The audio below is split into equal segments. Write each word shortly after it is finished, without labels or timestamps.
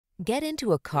Get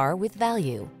into a car with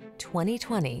value.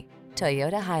 2020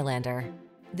 Toyota Highlander.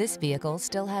 This vehicle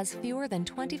still has fewer than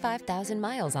 25,000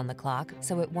 miles on the clock,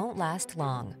 so it won't last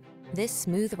long. This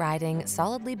smooth-riding,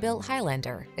 solidly built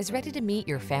Highlander is ready to meet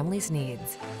your family's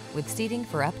needs. With seating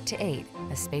for up to 8,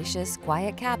 a spacious,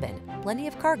 quiet cabin, plenty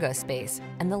of cargo space,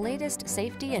 and the latest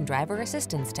safety and driver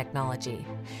assistance technology.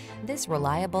 This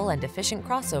reliable and efficient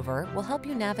crossover will help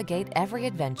you navigate every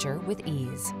adventure with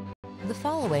ease. The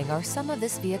following are some of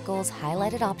this vehicle's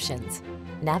highlighted options: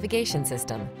 navigation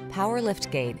system, power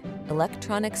liftgate,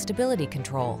 electronic stability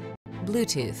control,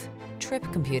 Bluetooth, trip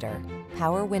computer,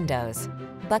 power windows,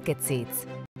 bucket seats,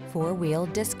 4-wheel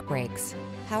disc brakes,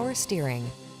 power steering.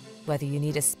 Whether you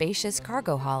need a spacious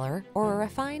cargo hauler or a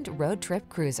refined road trip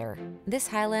cruiser, this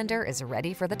Highlander is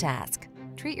ready for the task.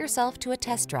 Treat yourself to a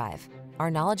test drive.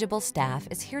 Our knowledgeable staff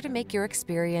is here to make your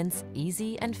experience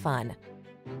easy and fun.